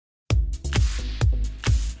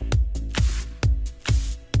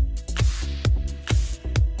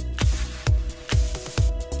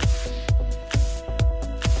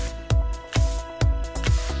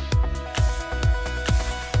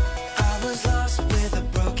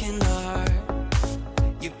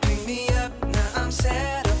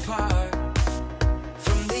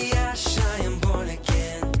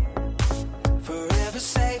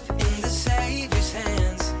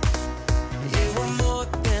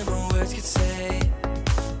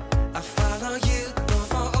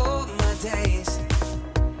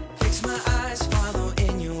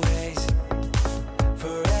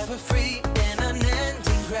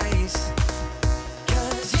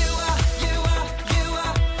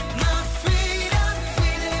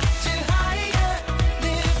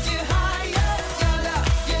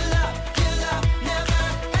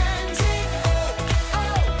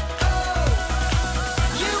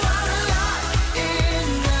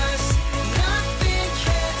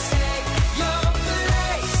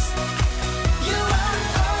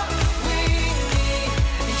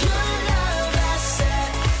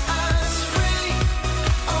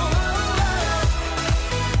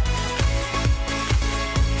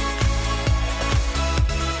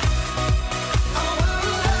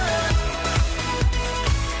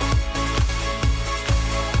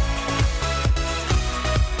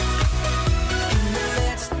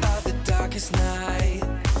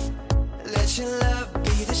Let your love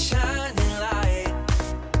be the shining light,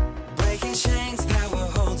 breaking chains that were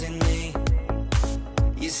holding me.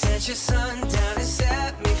 You sent your son down to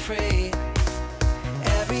set me free.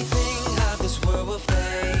 Everything of this world will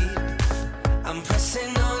fade. I'm pressing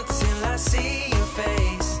on till I see your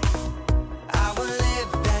face. I will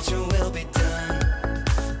live that your will be done.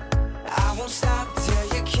 I won't stop till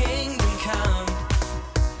your kingdom come.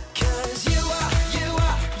 'Cause you are, you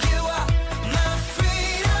are, you are my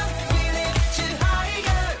freedom. We lift you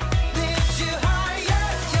higher, lift you higher.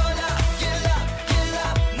 Your love, your love, your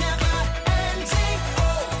love, never ending.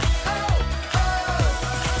 Oh, oh,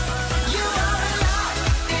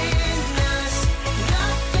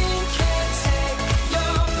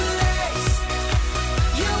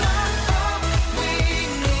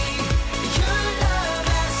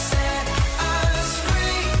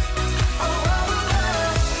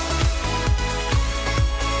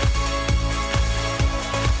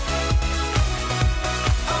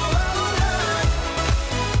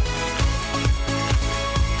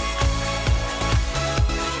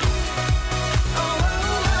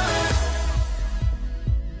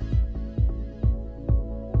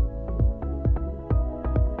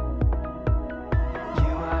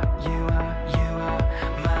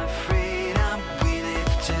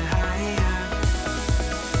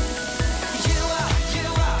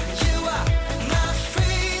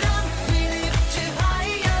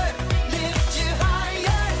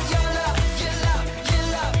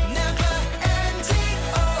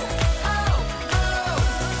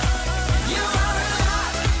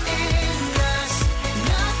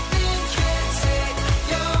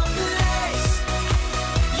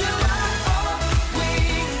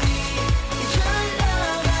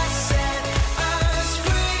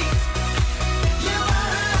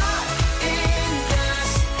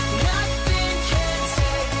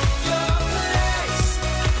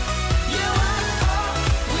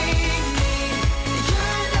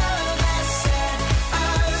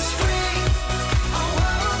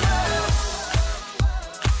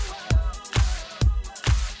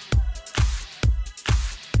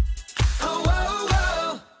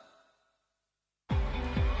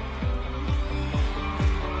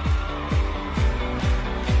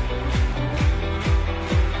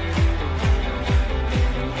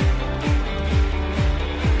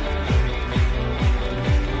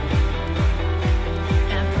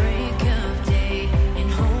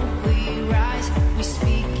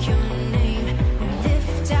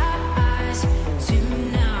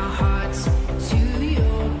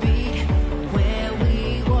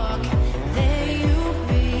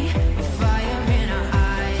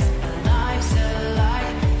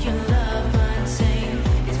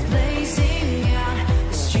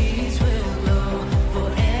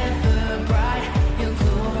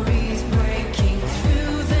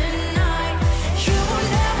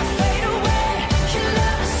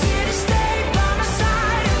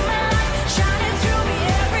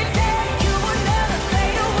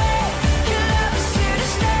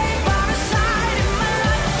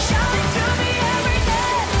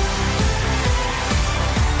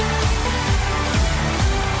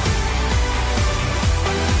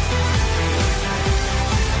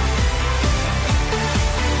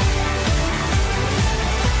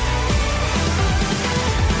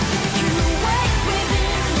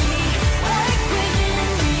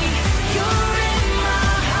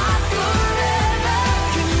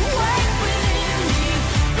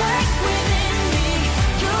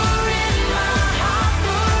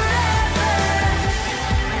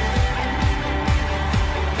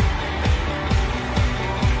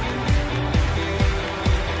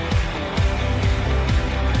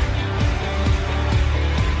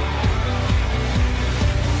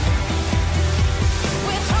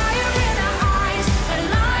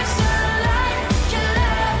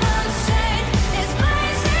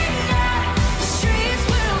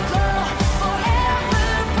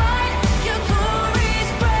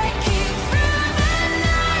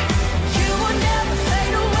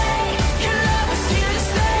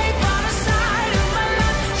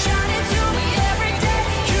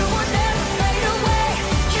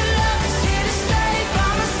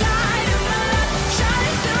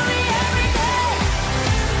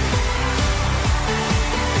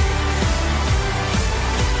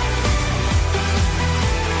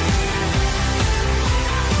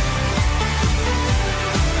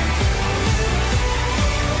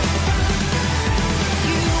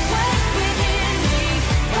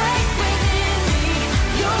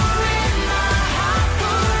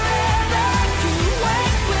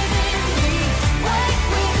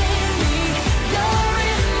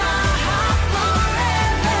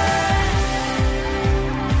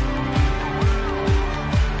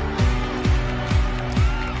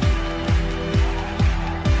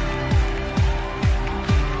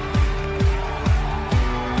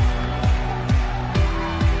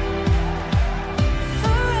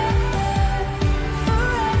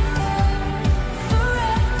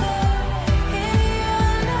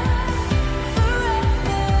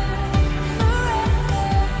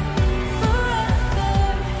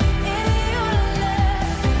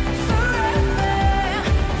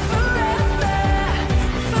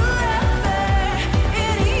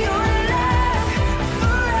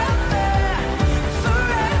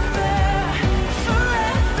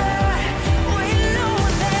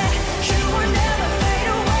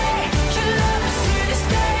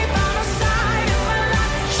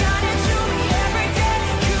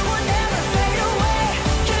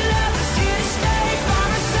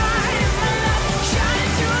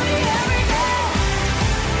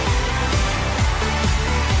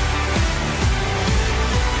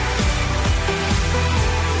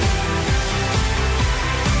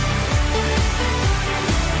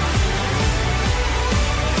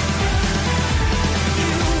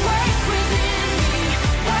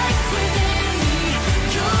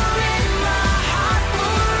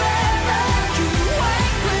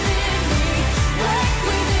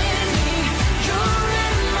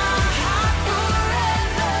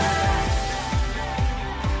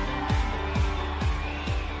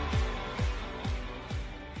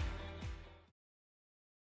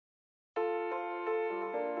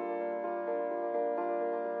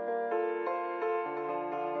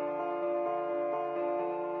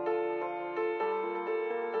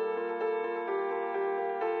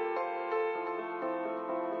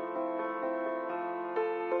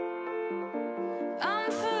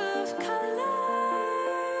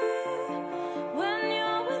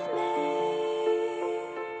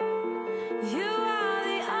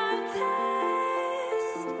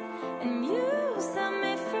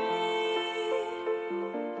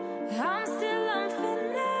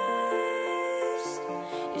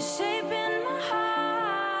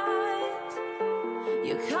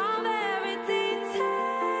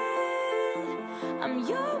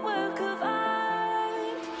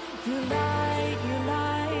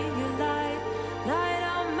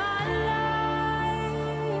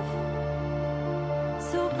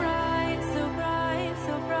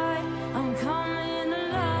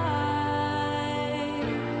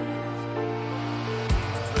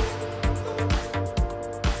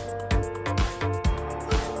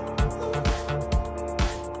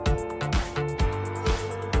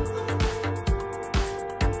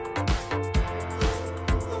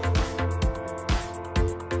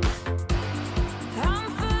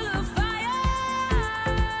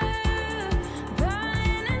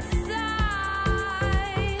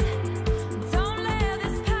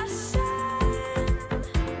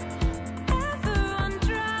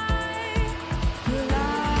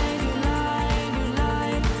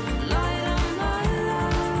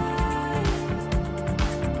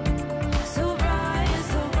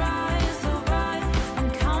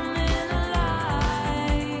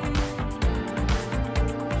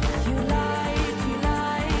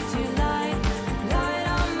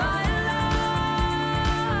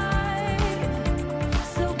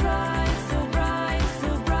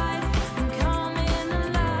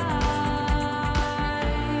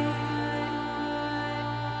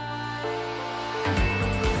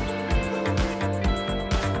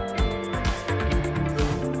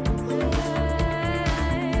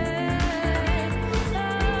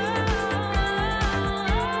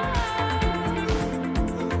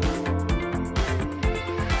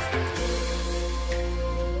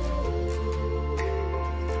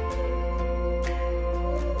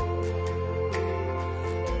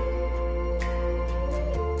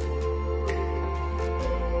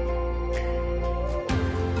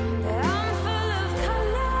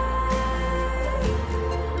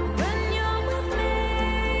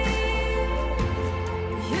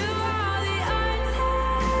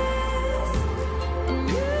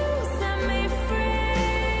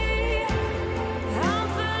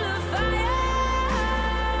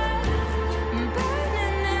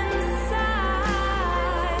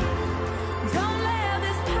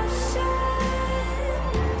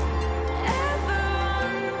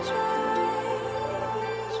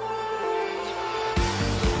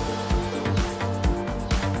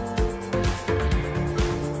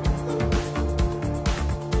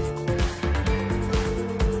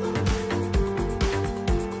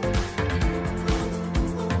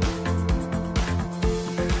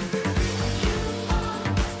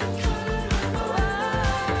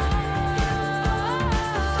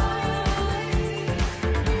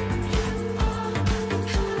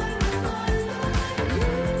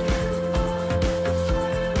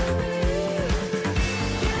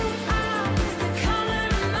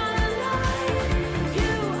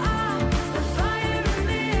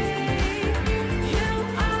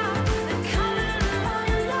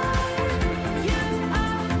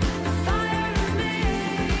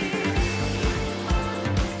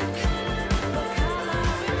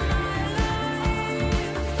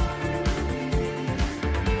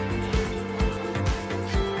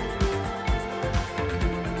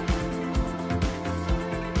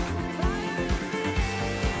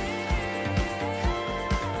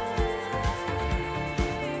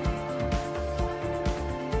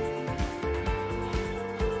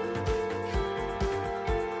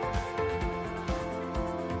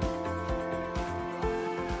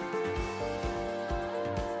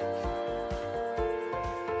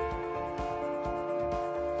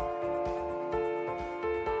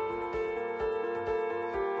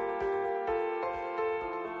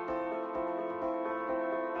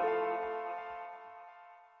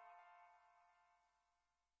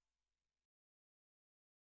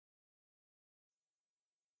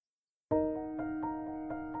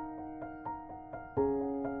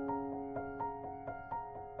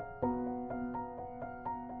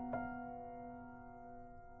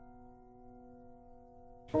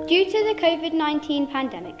 Due to the COVID-19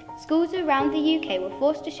 pandemic, schools around the UK were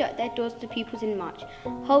forced to shut their doors to pupils in March,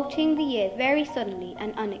 halting the year very suddenly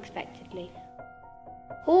and unexpectedly.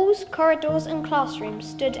 Halls, corridors and classrooms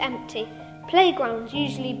stood empty. Playgrounds,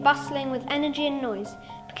 usually bustling with energy and noise,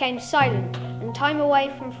 became silent, and time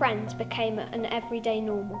away from friends became an everyday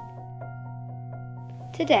normal.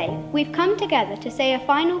 Today, we've come together to say a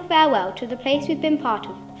final farewell to the place we've been part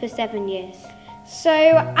of for 7 years. So,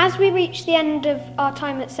 as we reach the end of our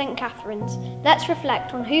time at St Catherine's, let's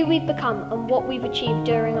reflect on who we've become and what we've achieved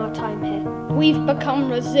during our time here. We've become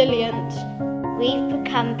resilient. We've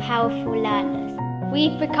become powerful learners.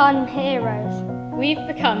 We've become heroes. We've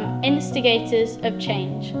become instigators of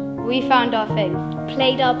change. We found our faith,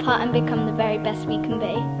 played our part and become the very best we can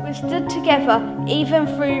be. We've stood together even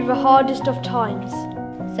through the hardest of times.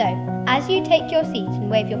 So, as you take your seats and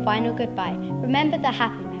wave your final goodbye, remember the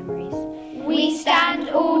happy memories. We stand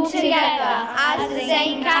all together as the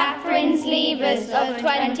St Catherine's Leavers of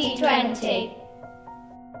 2020.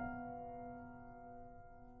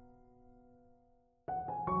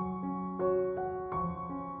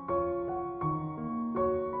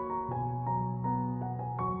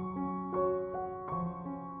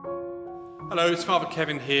 Hello, it's Father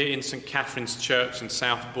Kevin here in St Catherine's Church in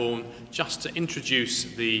Southbourne, just to introduce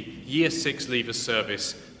the Year 6 Leavers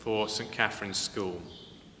service for St Catherine's School.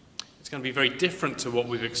 It's going to be very different to what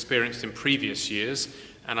we've experienced in previous years,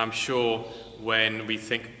 and I'm sure when we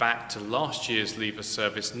think back to last year's Leavers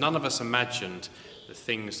service, none of us imagined the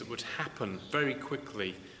things that would happen very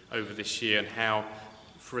quickly over this year and how,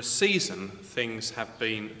 for a season, things have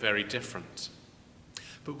been very different.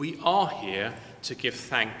 But we are here to give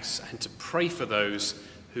thanks and to pray for those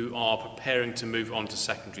who are preparing to move on to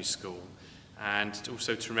secondary school, and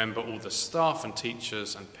also to remember all the staff and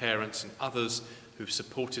teachers and parents and others who've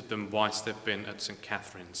supported them whilst they've been at St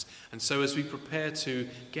Catherine's. And so as we prepare to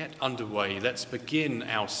get underway, let's begin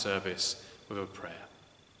our service with a prayer.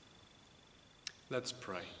 Let's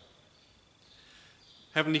pray.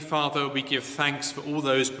 Heavenly Father, we give thanks for all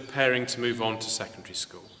those preparing to move on to secondary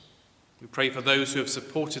school. We pray for those who have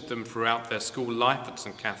supported them throughout their school life at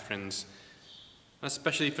St Catherine's, and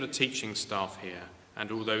especially for the teaching staff here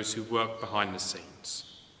and all those who work behind the scenes.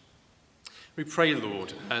 We pray,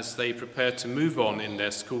 Lord, as they prepare to move on in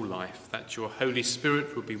their school life, that your Holy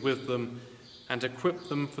Spirit will be with them and equip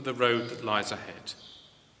them for the road that lies ahead.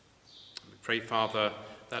 We pray, Father,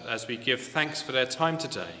 that as we give thanks for their time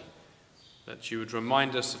today, that you would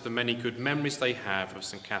remind us of the many good memories they have of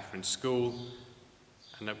St Catherine's School,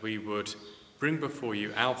 and that we would bring before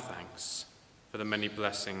you our thanks for the many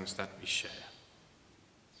blessings that we share.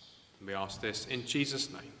 And we ask this in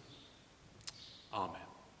Jesus' name. Amen.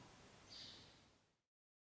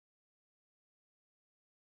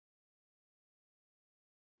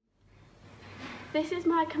 This is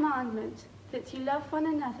my commandment, that you love one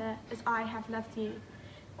another as I have loved you.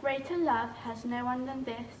 Greater love has no one than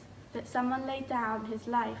this, that someone lay down his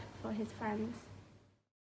life for his friends.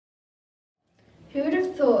 Who would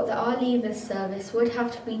have thought that our Leavers service would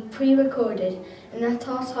have to be pre-recorded and that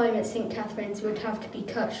our time at St Catherine's would have to be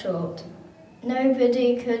cut short?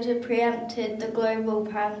 Nobody could have preempted the global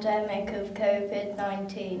pandemic of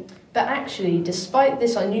COVID-19. But actually, despite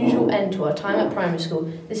this unusual end to our time at primary school,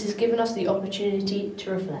 this has given us the opportunity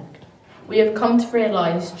to reflect. We have come to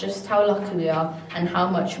realise just how lucky we are and how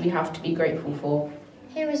much we have to be grateful for.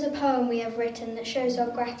 Here is a poem we have written that shows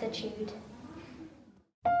our gratitude.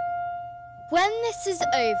 When this is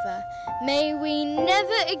over, may we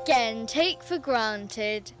never again take for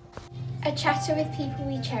granted a chatter with people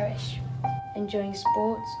we cherish, enjoying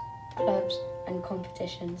sports, clubs and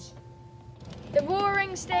competitions, the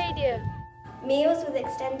roaring stadium, meals with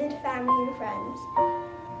extended family and friends,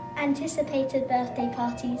 anticipated birthday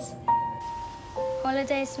parties,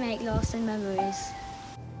 holidays to make lasting memories,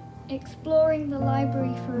 exploring the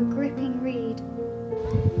library for a gripping read,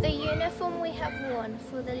 the uniform we have worn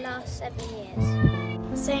for the last 7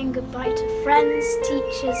 years, saying goodbye to friends,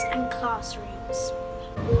 teachers and classrooms,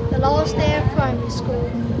 the last day of primary school.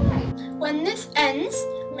 When this ends,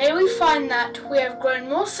 may we find that we have grown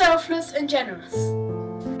more selfless and generous,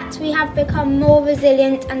 that we have become more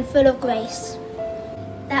resilient and full of grace,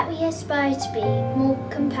 that we aspire to be more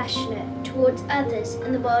compassionate towards others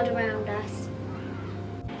and the world around us.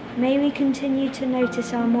 May we continue to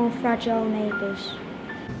notice our more fragile neighbours,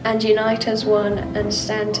 And unite as one and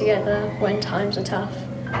stand together when times are tough.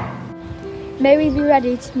 May we be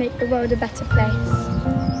ready to make the world a better place.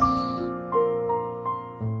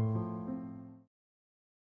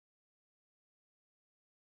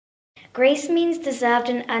 Grace means deserved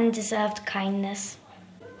and undeserved kindness.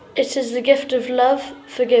 It is the gift of love,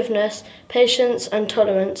 forgiveness, patience and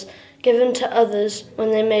tolerance, given to others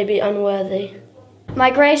when they may be unworthy.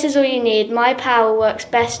 My grace is all you need. My power works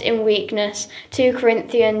best in weakness. 2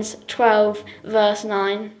 Corinthians 12, verse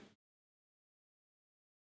 9.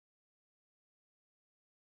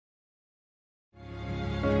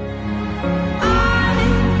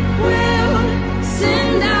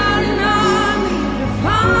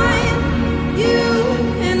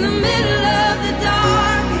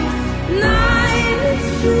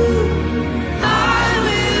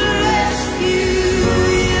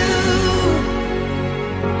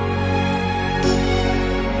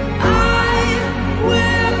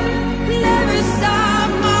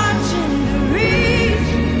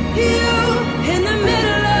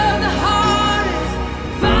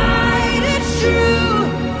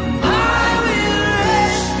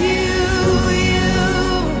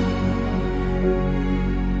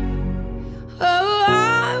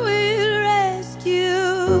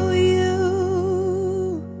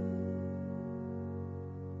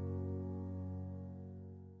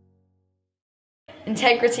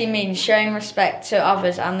 Integrity means showing respect to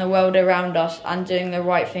others and the world around us and doing the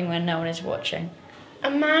right thing when no one is watching. A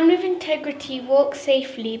man with integrity walks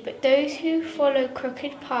safely, but those who follow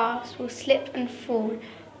crooked paths will slip and fall.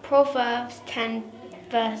 Proverbs 10,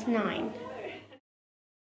 verse 9.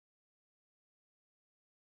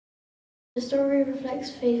 The story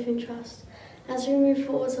reflects faith and trust. As we move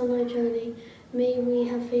forward on our journey, may we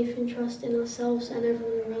have faith and trust in ourselves and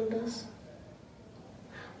everyone around us.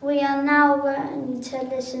 We are now going to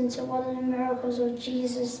listen to one of the miracles of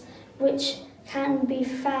Jesus, which can be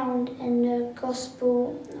found in the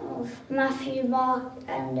Gospel of Matthew, Mark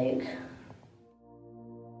and Luke.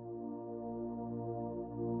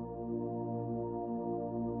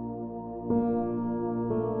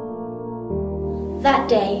 That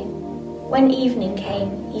day, when evening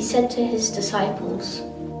came, he said to his disciples,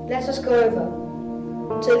 "Let us go over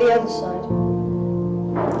to the other side."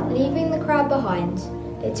 Leaving the crowd behind,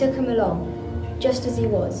 they took him along, just as he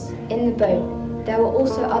was, in the boat. There were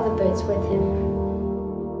also other boats with him.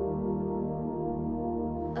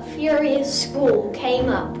 A furious squall came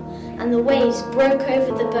up, and the waves broke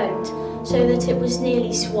over the boat, so that it was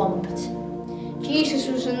nearly swamped. Jesus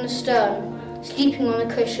was in the stern, sleeping on a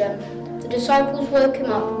cushion. The disciples woke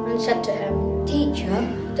him up and said to him, "Teacher,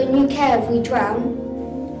 don't you care if we drown?"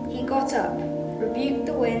 He got up, rebuked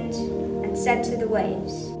the wind, and said to the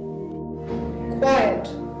waves, "Quiet.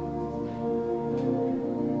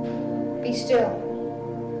 Be still."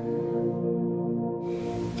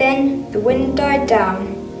 Then the wind died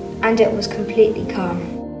down, and it was completely calm.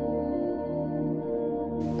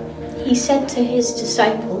 He said to his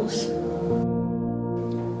disciples,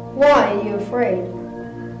 "Why are you afraid?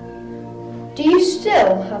 Do you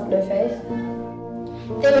still have no faith?"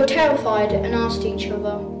 They were terrified and asked each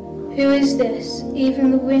other, "Who is this? Even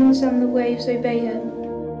the winds and the waves obey him."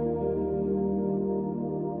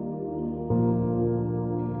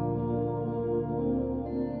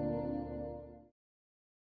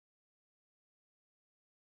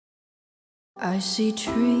 I see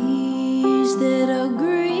trees that are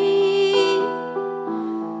green,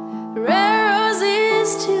 red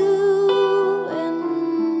roses too,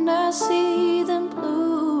 and I see them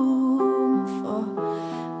bloom for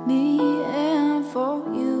me and for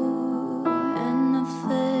you, and I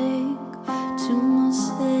think to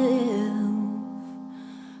myself,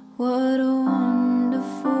 what a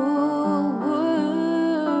wonderful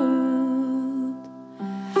world.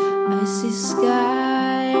 I see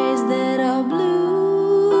skies that are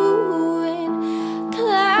blue and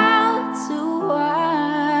clouds of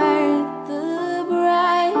white, the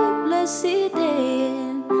bright blessed day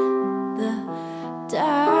and the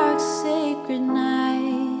dark sacred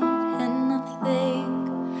night, and I think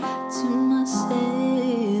to myself,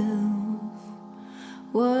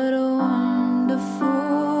 what a wonderful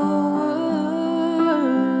world.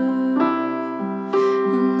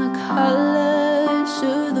 And the colors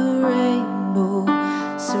of the rainbow,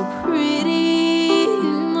 so pretty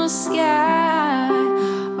in the sky,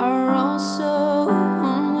 are also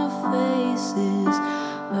on the faces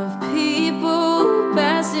of people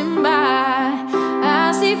passing by.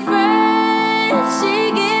 I see friends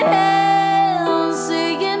shaking hands,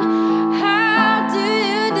 saying, "How do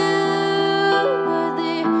you do?" But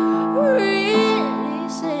they're really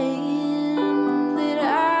saying that I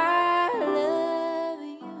love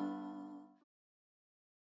you.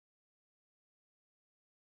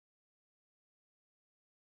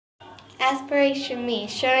 Aspiration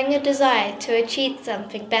means showing a desire to achieve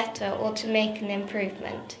something better or to make an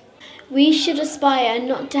improvement. We should aspire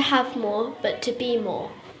not to have more, but to be more.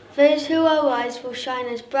 Those who are wise will shine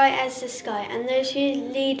as bright as the sky, and those who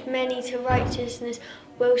lead many to righteousness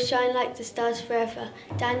will shine like the stars forever.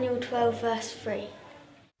 Daniel 12 verse 3.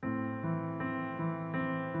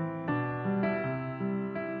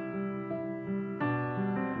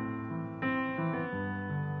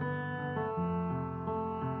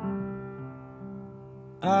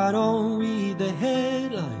 I don't read the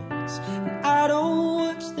headlines, and I don't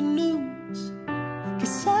watch the news,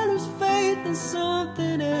 'cause I lose faith in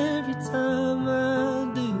something every time I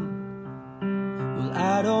do. Well,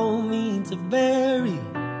 I don't mean to bury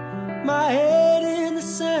my head in the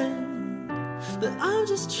sand, but I'm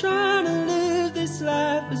just trying to live this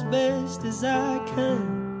life as best as I can.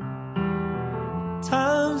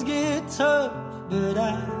 Times get tough, but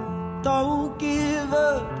I don't give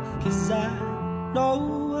up, 'cause I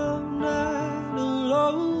know I'm not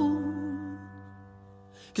alone.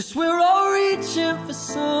 'Cause we're all reaching for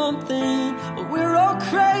something, but we're all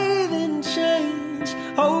craving change,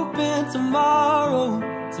 hoping tomorrow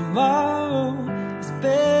is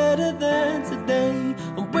better than today.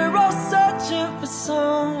 And we're all searching for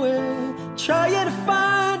somewhere, trying to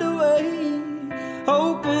find a way,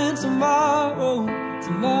 hoping tomorrow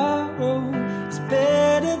is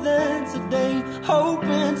better than today.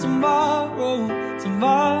 Hoping tomorrow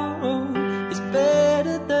is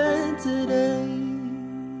better than today.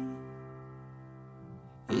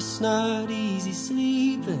 It's not easy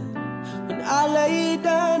sleeping when I lay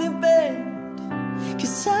down in bed,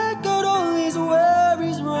 'cause I got all these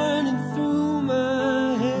worries running through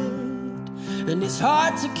my head. And it's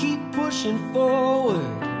hard to keep pushing forward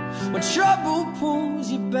when trouble pulls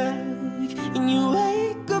you back, and you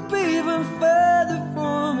wake up even further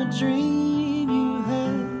from a dream you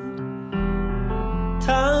had.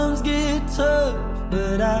 Times get tough,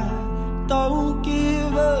 but I don't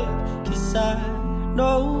give up, 'cause I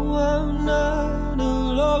know I'm not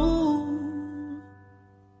alone.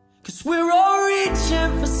 'Cause we're all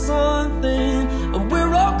reaching for something, and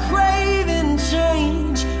we're all craving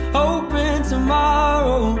change, hoping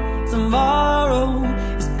tomorrow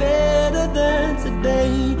is better than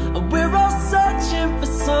today. And we're all searching for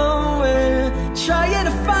somewhere, trying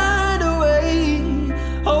to find a way,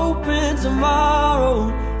 hoping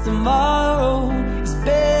tomorrow is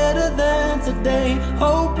better than today.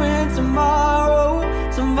 Hoping tomorrow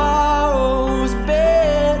is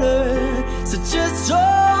better. So just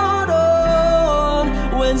hold on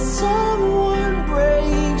when someone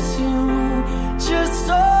breaks you. Just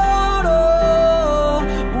hold on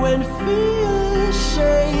when fear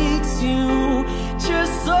shakes you.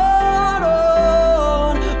 Just hold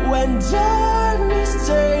on when darkness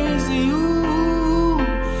takes you.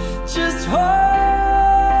 Just hold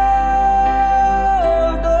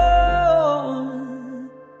on,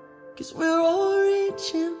 'cause we're all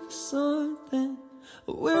reaching for something,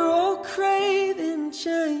 we're all craving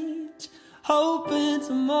change, hoping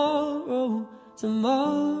tomorrow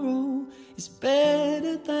is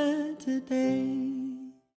better than today.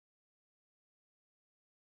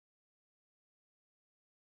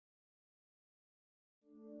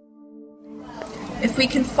 If we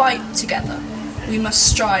can fight together, we must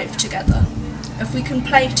strive together. If we can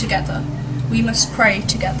play together, we must pray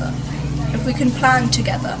together. If we can plan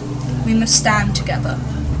together, we must stand together.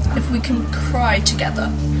 If we can cry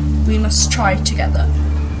together, we must try together.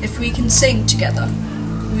 If we can sing together,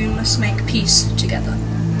 we must make peace together.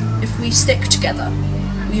 If we stick together,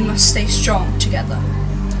 we must stay strong together.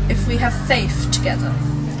 If we have faith together,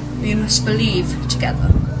 we must believe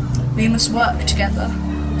together. We must work together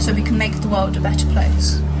so we can make the world a better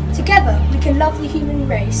place. Together we can love the human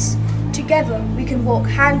race. Together we can walk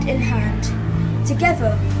hand in hand.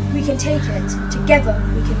 Together we can take it. Together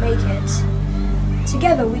we can make it.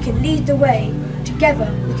 Together we can lead the way. Together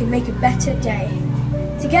we can make a better day.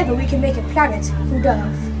 Together we can make a planet called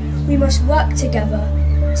Earth. We must work together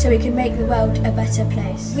so we can make the world a better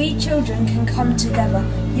place. We children can come together,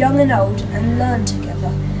 young and old, and learn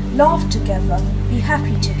together. Laugh together, be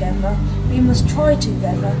happy together. We must try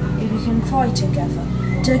together if we can cry together.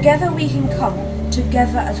 Together we can come,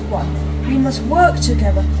 together as one. We must work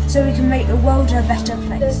together so we can make the world a better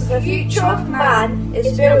place. The future of man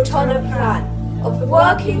is built on a plan of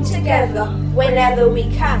working together whenever we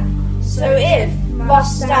can. So if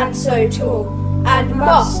must stand so tall, and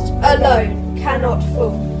must alone cannot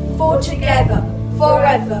fall. For together,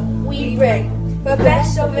 forever, we bring the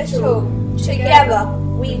best of it all. Together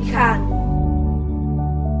we can.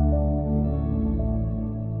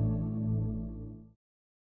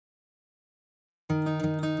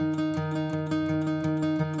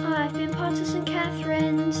 I've been part of St.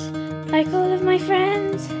 Catherine's, like all of my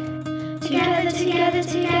friends. Together, together,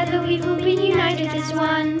 together, we've all been united as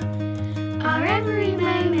one. Our every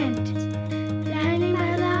moment, learning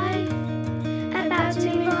about life, about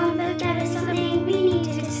to move on, but there is something we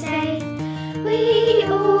needed to say. We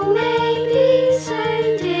all may be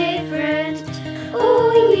so different,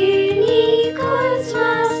 all unique God's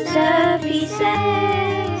masterpieces.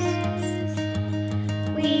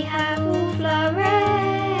 We have all flourished.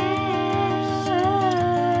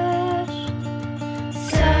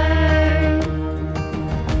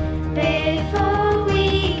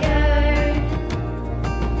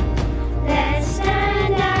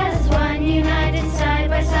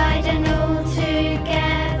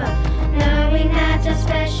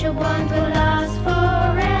 Special bond will last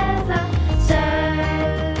forever. So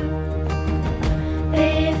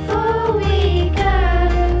before we go,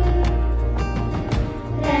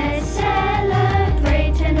 let's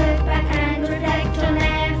celebrate and look back and reflect on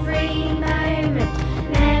every moment.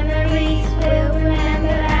 Memories we'll remember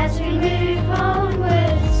as we move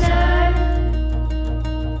onwards. So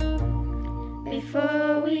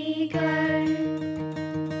before we go,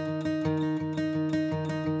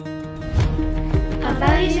 our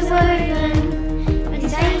values are woven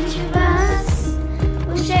inside each of us.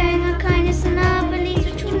 We're sharing our kindness and our beliefs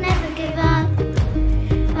which will never give up.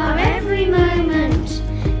 Our every moment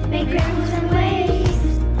make ripples and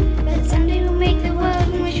waves, but someday we'll make the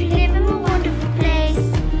world in which we live a more wonderful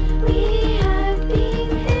place. We have been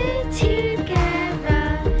here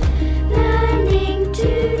together, learning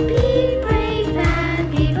to be brave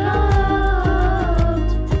and be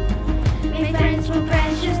bold. Make friends more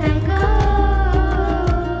precious than gold.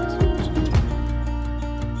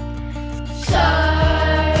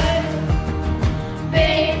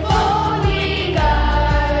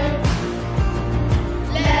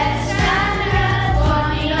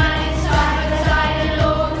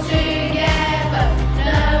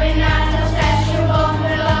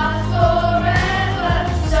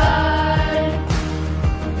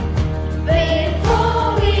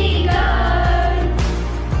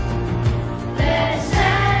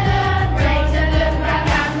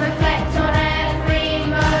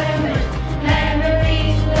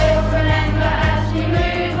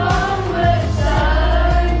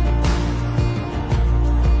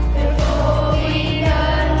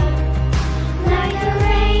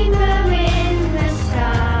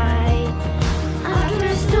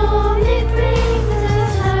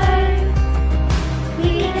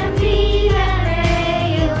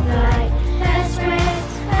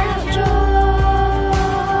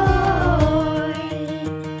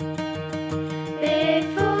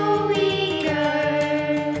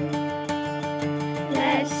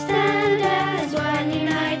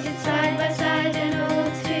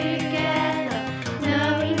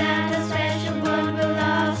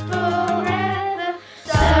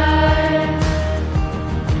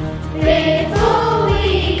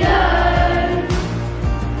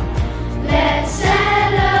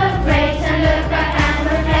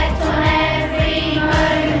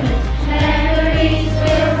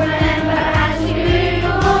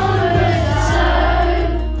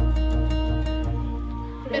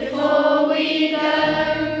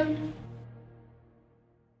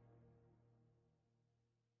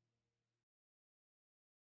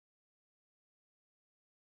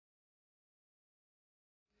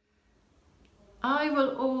 I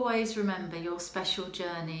will always remember your special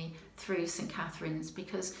journey through St Catherine's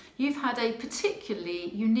because you've had a particularly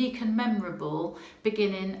unique and memorable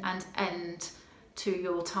beginning and end to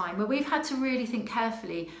your time where we've had to really think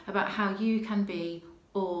carefully about how you can be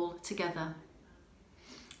all together.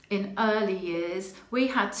 In early years, we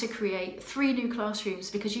had to create 3 new classrooms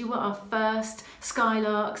because you were our first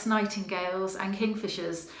Skylarks, Nightingales and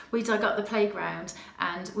Kingfishers. We dug up the playground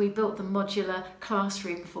and we built the modular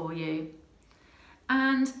classroom for you.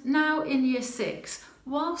 And now in Year 6,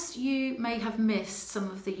 whilst you may have missed some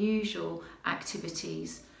of the usual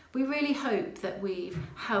activities, we really hope that we've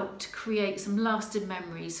helped create some lasting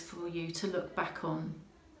memories for you to look back on.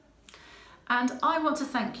 And I want to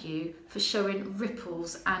thank you for showing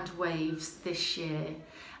ripples and waves this year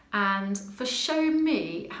and for showing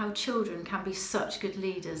me how children can be such good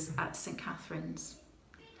leaders at St Catherine's.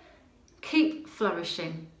 Keep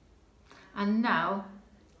flourishing. And now,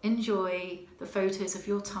 enjoy the photos of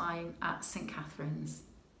your time at St Catherine's.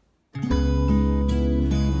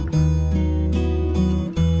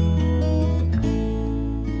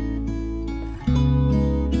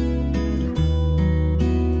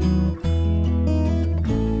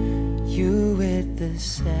 You with the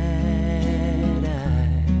sad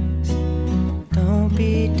eyes, don't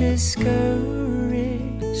be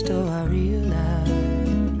discouraged, oh I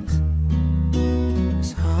realize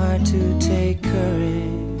it's hard hard to take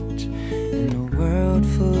courage in a world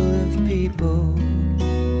full of people.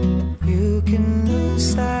 You can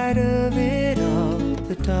lose sight of it all.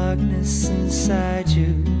 The darkness inside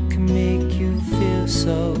you can make you feel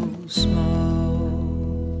so small.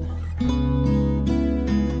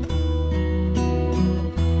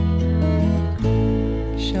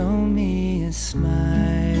 Show me a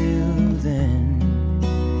smile then.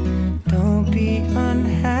 Don't be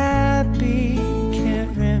unhappy.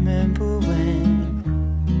 Can't remember when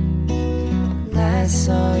last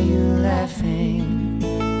saw you laughing.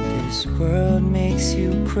 This world makes you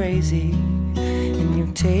crazy, and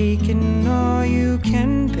you've taken all you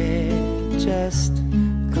can bear. Just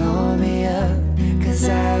call me up, 'cause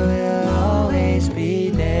I will always be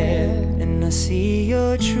there. And I see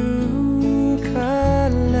your true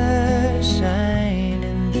colors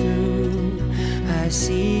shining through. I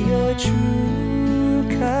see your true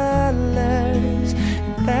colors,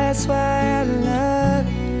 and that's why I love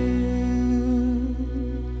you.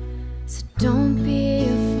 So don't be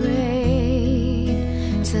afraid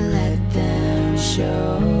to let them show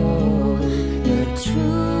your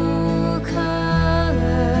true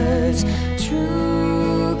colors.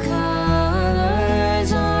 True colors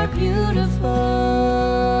are beautiful.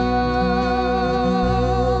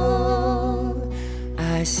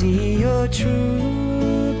 I see your true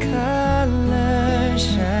colors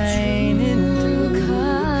shining through.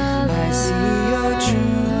 I see your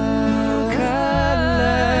true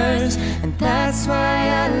colors, and that's why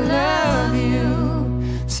I love you.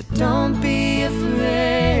 So don't be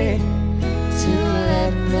afraid to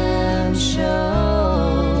let them show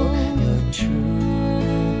your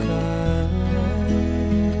true colors.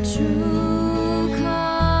 True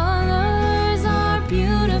colors are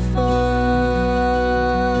beautiful.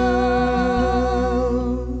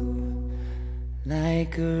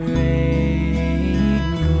 Like a rainbow.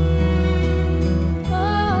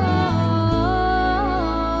 Oh,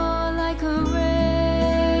 like a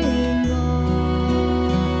rainbow.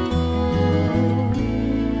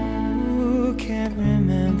 Ooh, can't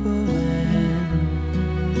remember when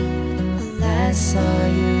last saw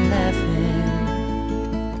you laughing.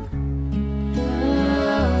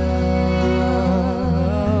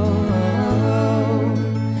 Oh,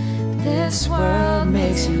 this world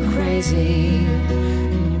makes you crazy,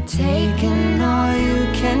 and you've taken all you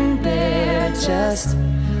can bear. Just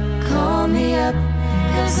call me up,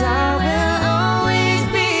 'cause I will always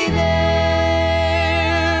be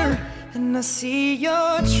there. And I see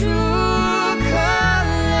your true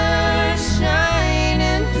colors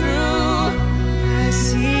shining through. I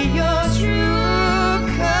see your true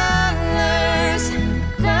colors.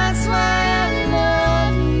 That's why I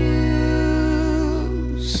love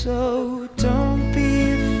you. So don't be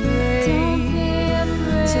afraid,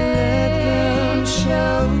 to let them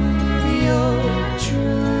show your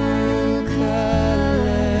true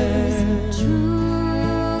colors.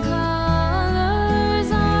 True colors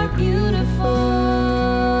are beautiful.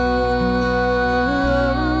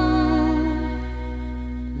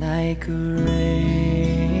 Like a rainbow.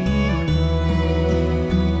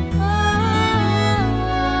 Oh,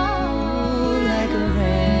 like a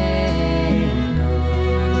rainbow.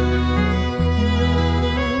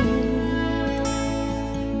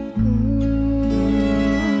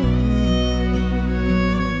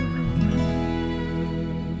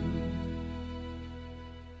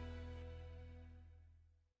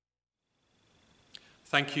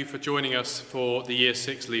 Thank you for joining us for the Year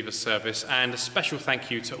 6 Leavers service, and a special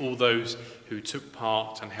thank you to all those who took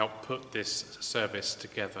part and helped put this service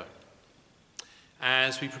together.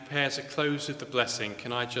 As we prepare to close with the blessing,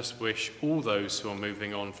 can I just wish all those who are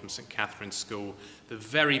moving on from St Catherine's School the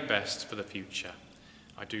very best for the future.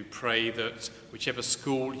 I do pray that whichever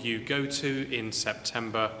school you go to in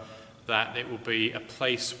September, that it will be a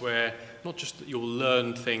place where not just that you'll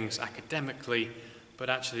learn things academically, but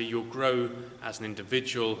actually you'll grow as an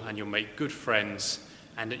individual and you'll make good friends,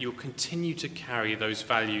 and that you'll continue to carry those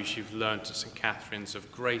values you've learned at St Catherine's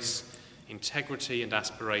of grace, integrity and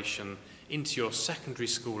aspiration into your secondary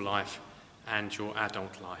school life and your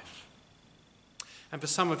adult life. And for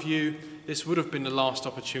some of you, this would have been the last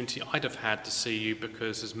opportunity I'd have had to see you,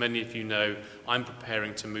 because as many of you know, I'm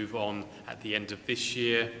preparing to move on at the end of this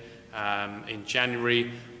year. In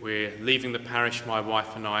January, we're leaving the parish, my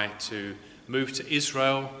wife and I, to move to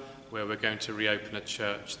Israel, where we're going to reopen a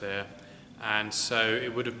church there. And so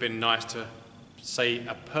it would have been nice to say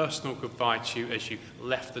a personal goodbye to you as you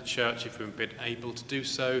left the church, if we've been able to do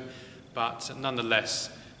so. But nonetheless,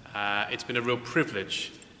 it's been a real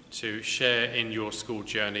privilege to share in your school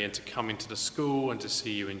journey and to come into the school and to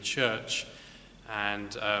see you in church.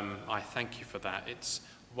 And I thank you for that. It's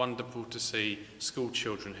wonderful to see school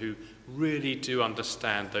children who really do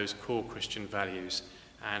understand those core Christian values.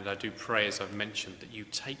 And I do pray, as I've mentioned, that you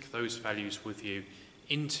take those values with you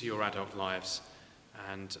into your adult lives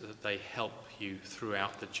and that they help you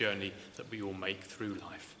throughout the journey that we all make through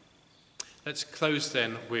life. Let's close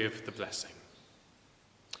then with the blessing.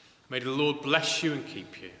 May the Lord bless you and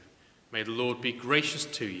keep you. May the Lord be gracious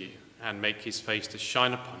to you and make his face to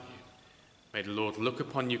shine upon you. May the Lord look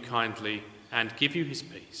upon you kindly and give you his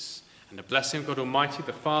peace. And the blessing of God Almighty,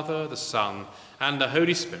 the Father, the Son, and the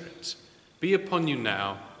Holy Spirit be upon you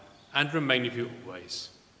now and remain with you always.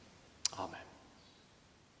 Amen.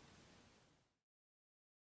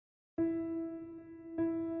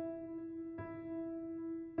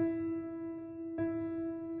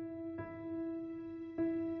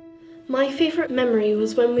 My favourite memory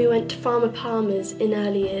was when we went to Farmer Palmer's in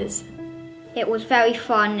early years. It was very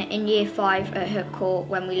fun in Year 5 at Hook Court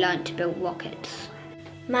when we learnt to build rockets.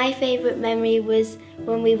 My favourite memory was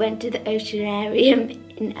when we went to the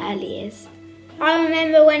oceanarium in early years. I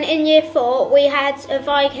remember when in Year 4 we had a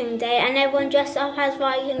Viking day and everyone dressed up as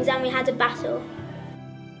Vikings and we had a battle.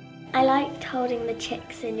 I liked holding the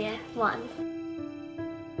chicks in Year 1.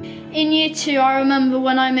 In Year 2 I remember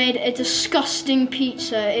when I made a disgusting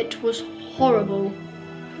pizza. It was horrible.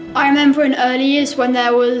 I remember in early years when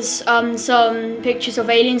there was some pictures of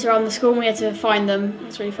aliens around the school and we had to find them. It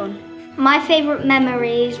was really fun. My favourite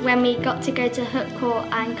memory is when we got to go to Hook Court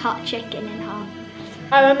and cut chicken in half.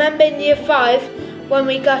 I remember in Year 5 when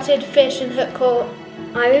we gutted fish in Hook Court.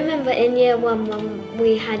 I remember in Year 1 when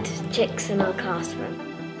we had chicks in our classroom.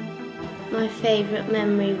 My favourite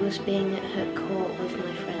memory was being at Hook Court with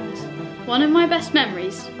my friends. One of my best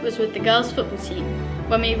memories was with the girls' football team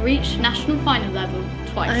when we reached national final level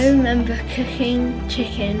twice. I remember cooking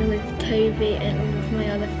chicken with Toby and all of my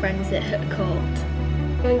other friends at Hook Court.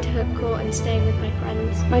 Going to Hook Court and staying with my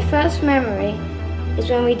friends. My first memory is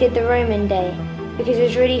when we did the Roman Day because it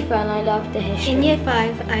was really fun. I loved the history. In Year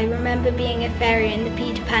 5, I remember being a fairy in the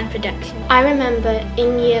Peter Pan production. I remember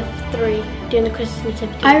in Year 3 doing the Christmas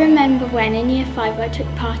Nativity. I remember when in Year 5 I took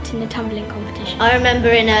part in the tumbling competition. I remember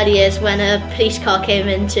in early years when a police car came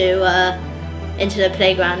into the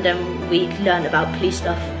playground and we learned about police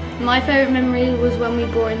stuff. My favourite memory was when we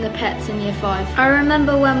brought in the pets in Year 5. I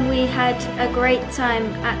remember when we had a great time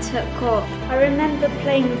at Hook Court. I remember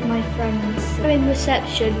playing with my friends. In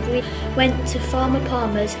reception, we went to Farmer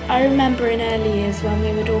Palmer's. I remember in early years when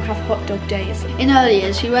we would all have hot dog days. In early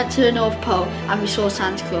years we went to the North Pole and we saw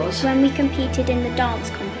Santa Claus. When we competed in the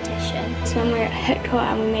dance competition. It's when we were at Hook Court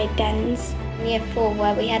and we made dens. In Year 4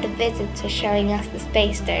 where we had a visitor showing us the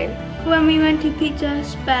Space Dome. When we went to Pizza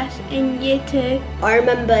Express in Year 2. I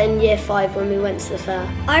remember in Year 5 when we went to the fair.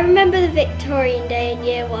 I remember the Victorian Day in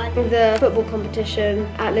Year 1. The football competition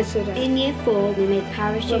at Littleton. In Year 4 we made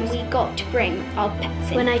parachutes. When we got to bring our pets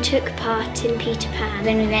in. When I took part in Peter Pan.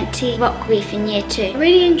 When we went to Rock Reef in Year 2. I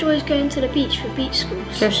really enjoyed going to the beach for beach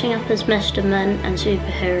schools. Dressing up as Mr. Men and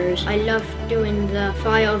superheroes. I loved doing the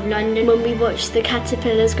Fire of London when we watched the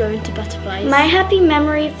caterpillars go into butterflies. My happy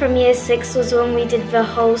memory from Year 6 was when we did the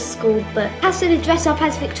whole school book. To dress up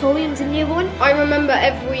as Victorians in Year 1. I remember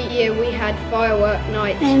every year we had firework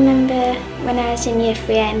nights. I remember when I was in Year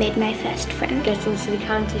 3 I made my first friend. Getting to the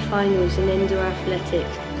county finals in indoor athletics.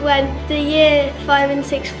 When the Year 5 and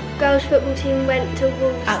 6 girls football team went to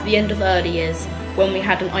Wolves. At the end of early years, when we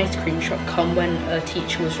had an ice cream shop come when a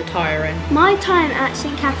teacher was retiring. My time at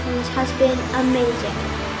St Catherine's has been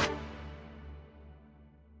amazing.